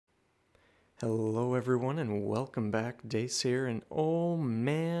Hello everyone and welcome back, Dace here, and oh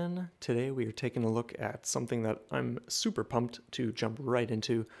man, today we are taking a look at something that I'm super pumped to jump right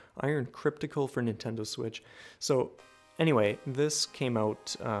into, Iron Crypticle for Nintendo Switch. So anyway, this came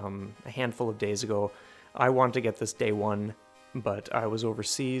out a handful of days ago. I wanted to get this day one, but I was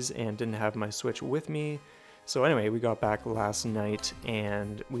overseas and didn't have my Switch with me. So anyway, we got back last night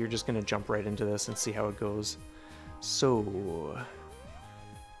and we were just going to jump right into this and see how it goes. So,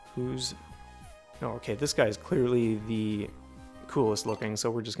 who's... Oh, okay, this guy is clearly the coolest looking, so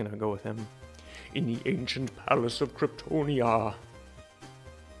we're just gonna go with him. In the ancient palace of Kryptonia,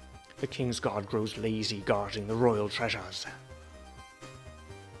 the king's guard grows lazy guarding the royal treasures.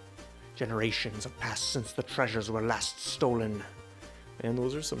 Generations have passed since the treasures were last stolen. And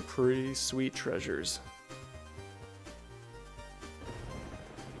those are some pretty sweet treasures.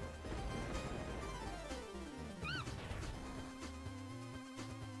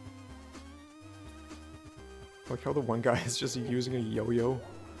 I like how the one guy is just using a yo-yo.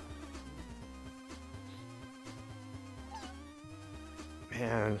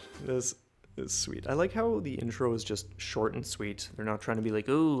 Man, this is sweet. I like how the intro is just short and sweet. They're not trying to be like,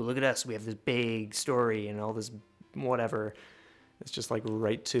 ooh, look at us, we have this big story and all this whatever. It's just like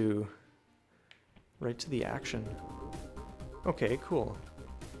right to the action. Okay, cool.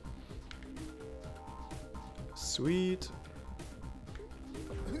 Sweet.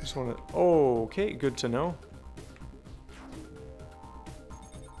 Just wanna, oh, okay, good to know.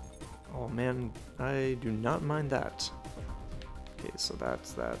 Oh man, I do not mind that. Okay, so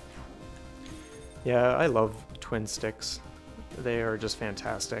that's that. Yeah, I love twin sticks. They are just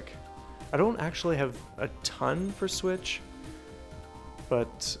fantastic. I don't actually have a ton for Switch,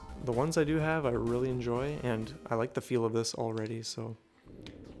 but the ones I do have I really enjoy, and I like the feel of this already, so...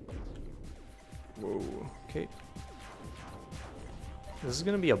 Whoa, okay. This is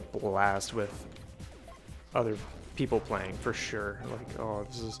gonna be a blast with other people playing, for sure. Like, oh,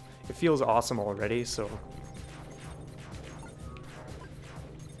 this is... It feels awesome already, so...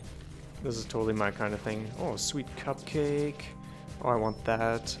 This is totally my kind of thing. Oh, sweet cupcake. Oh, I want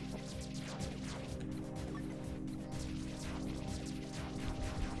that.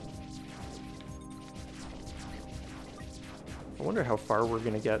 I wonder how far we're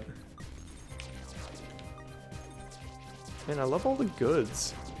gonna get. Man, I love all the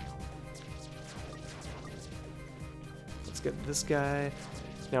goods. Let's get this guy.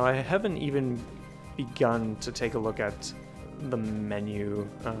 Now, I haven't even begun to take a look at the menu.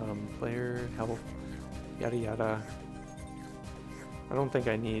 Player, health, yada yada. I don't think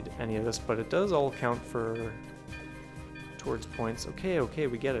I need any of this, but it does all count for towards points. Okay, okay,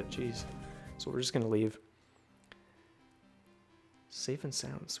 we get it, jeez. So we're just gonna leave. Safe and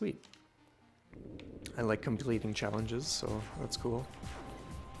sound, sweet. I like completing challenges, so that's cool.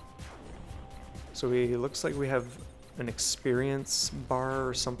 So it looks like we have an experience bar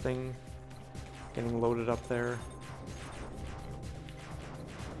or something getting loaded up there.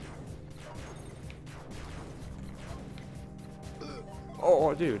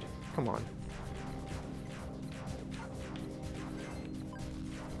 Oh, dude, come on.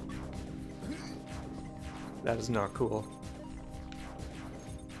 That is not cool.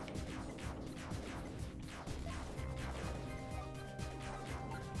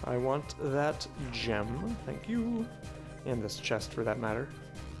 I want that gem, thank you. And this chest, for that matter.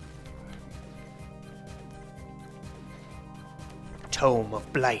 Tome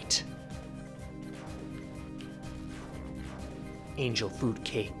of Blight. Angel food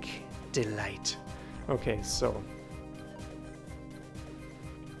cake. Delight. Okay, so...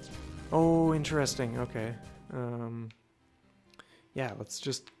 Oh, interesting, okay. Yeah, let's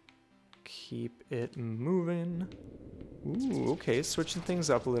just keep it moving. Ooh, okay, switching things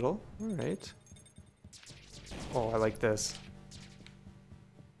up a little. Alright. Oh, I like this.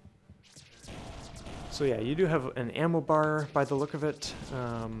 So yeah, you do have an ammo bar by the look of it.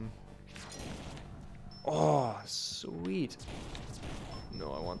 Oh, sweet.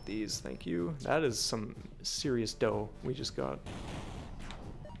 No, I want these, thank you. That is some serious dough we just got.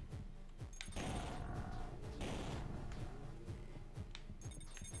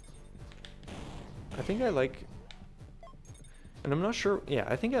 I think I like... And I'm not sure... Yeah,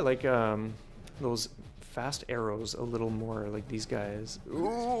 I think I like those fast arrows a little more, like these guys.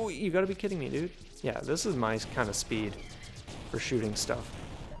 Ooh, you gotta be kidding me, dude. Yeah, this is my kind of speed for shooting stuff.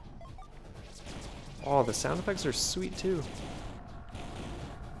 Oh, the sound effects are sweet too.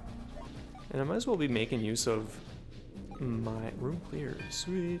 And I might as well be making use of my room clear.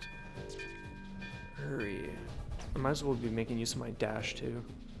 Sweet. Hurry. I might as well be making use of my dash too.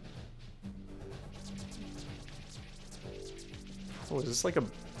 Oh, is this like a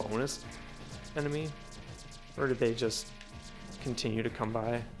bonus? enemy? Or did they just continue to come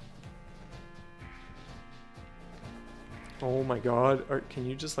by? Oh my god, can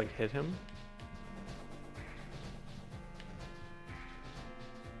you just like hit him?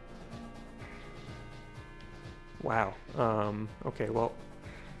 Wow. Okay, well,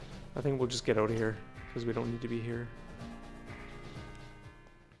 I think we'll just get out of here, because we don't need to be here.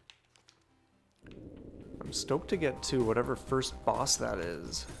 I'm stoked to get to whatever first boss that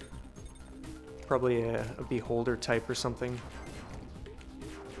is. Probably a beholder type or something.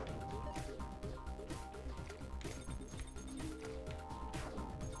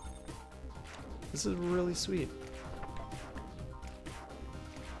 This is really sweet.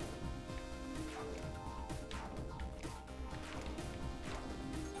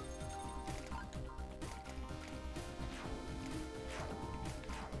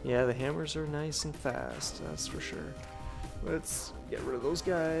 Yeah, the hammers are nice and fast, that's for sure. Let's get rid of those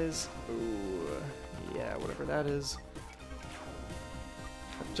guys. Ooh, yeah, whatever that is.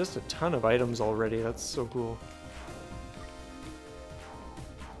 Just a ton of items already, that's so cool.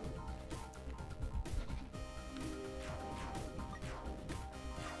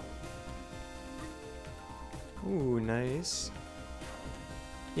 Ooh, nice.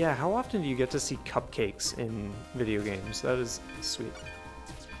 Yeah, how often do you get to see cupcakes in video games? That is sweet.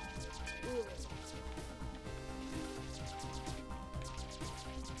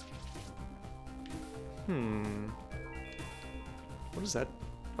 What is that?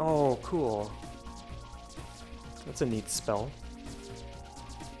 Oh, cool. That's a neat spell.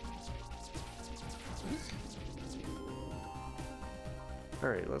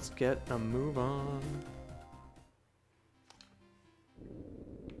 Alright, let's get a move on.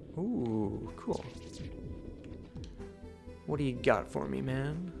 Ooh, cool. What do you got for me,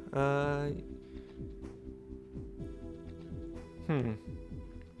 man?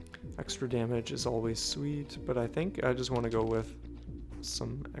 Extra damage is always sweet, but I think I just want to go with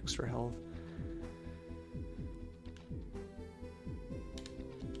some extra health.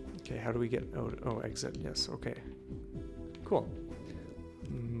 Okay, how do we get out? Oh, exit, yes, okay. Cool.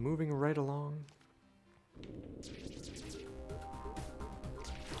 Moving right along.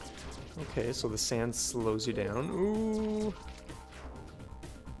 Okay, so the sand slows you down. Ooh!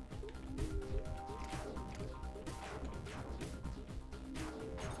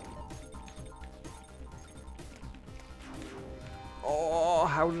 Oh,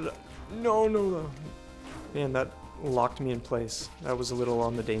 how did I... No, no, no. Man, that locked me in place. That was a little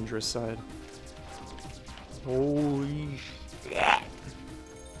on the dangerous side. Holy shit.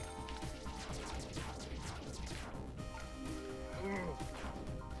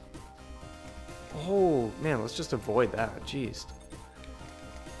 Oh, man, let's just avoid that. Jeez.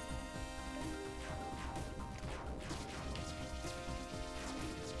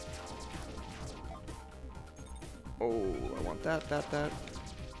 Oh, I want that.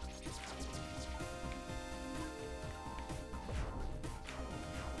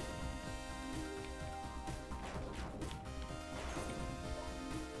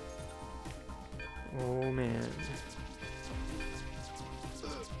 Oh, man.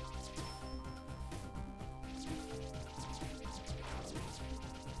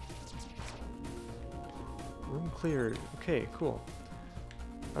 Room cleared. Okay, cool.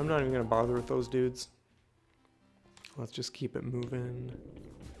 I'm not even gonna bother with those dudes. Let's just keep it moving.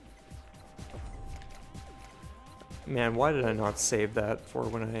 Man, why did I not save that for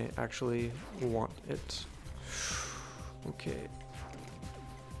when I actually want it? Okay.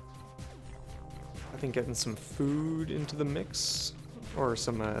 I think getting some food into the mix, or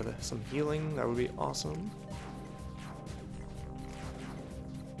some healing, that would be awesome.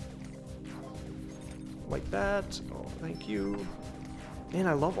 Like that. Oh, thank you. Man,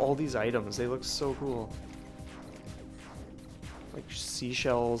 I love all these items. They look so cool. Like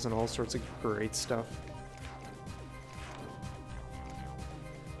seashells and all sorts of great stuff.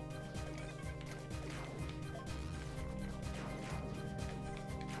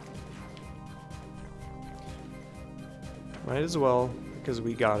 Might as well, because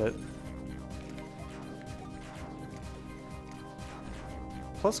we got it.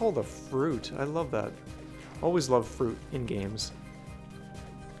 Plus all the fruit. I love that. Always love fruit in games.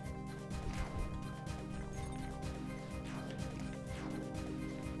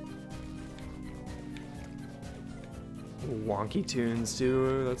 Wonky tunes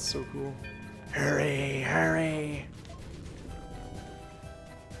too, that's so cool. Hurry, hurry!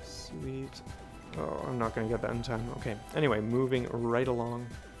 Sweet. Oh, I'm not gonna get that in time. Okay, anyway, moving right along.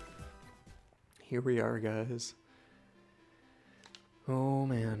 Here we are, guys. Oh,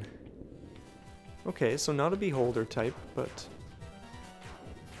 man. Okay, so not a beholder type, but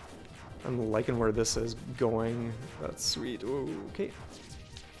I'm liking where this is going. That's sweet. Okay.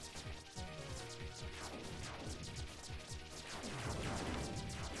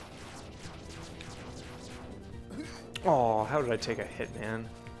 Oh, how did I take a hit, man?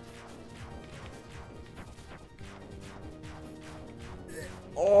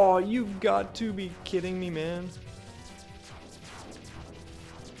 Oh, you've got to be kidding me, man.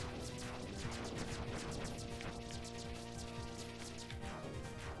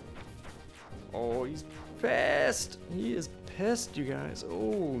 Oh, he's pissed. He is pissed, you guys.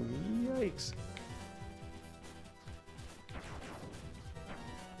 Oh, yikes.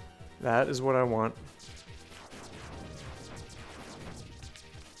 That is what I want.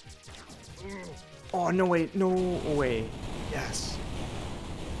 Oh, no way. No way. Yes.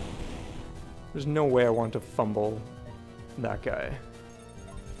 There's no way I want to fumble that guy.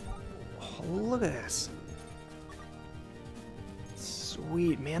 Oh, look at this.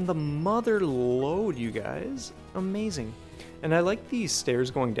 Sweet, man, the mother load, you guys. Amazing. And I like these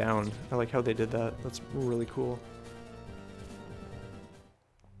stairs going down. I like how they did that. That's really cool.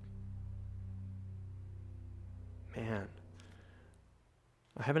 Man.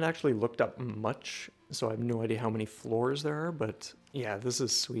 I haven't actually looked up much, so I have no idea how many floors there are, but yeah, this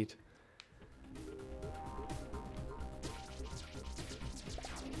is sweet.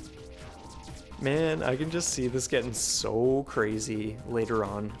 Man, I can just see this getting so crazy later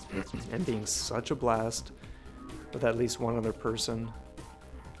on and being such a blast with at least one other person.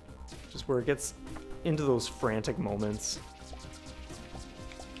 Just where it gets into those frantic moments.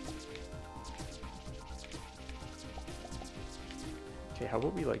 Okay, how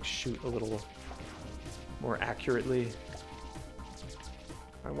about we like shoot a little more accurately?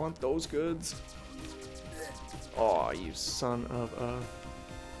 I want those goods. Oh, you son of a...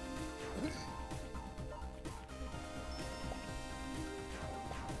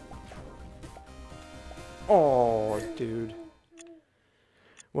 Oh, dude.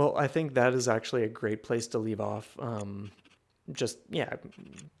 Well, I think that is actually a great place to leave off. Just, yeah,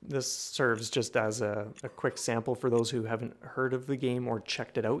 this serves just as a quick sample for those who haven't heard of the game or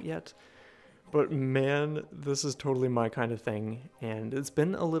checked it out yet. But man, this is totally my kind of thing. And it's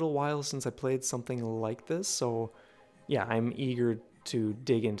been a little while since I played something like this. So, yeah, I'm eager to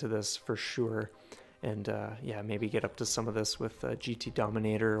dig into this for sure. And, yeah, maybe get up to some of this with GT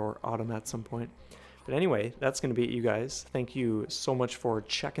Dominator or Autumn at some point. But anyway, that's going to be it, you guys. Thank you so much for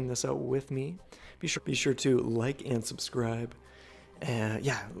checking this out with me. Be sure to like and subscribe.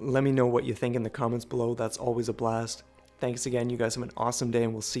 Yeah, let me know what you think in the comments below. That's always a blast. Thanks again. You guys have an awesome day,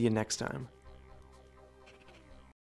 and we'll see you next time.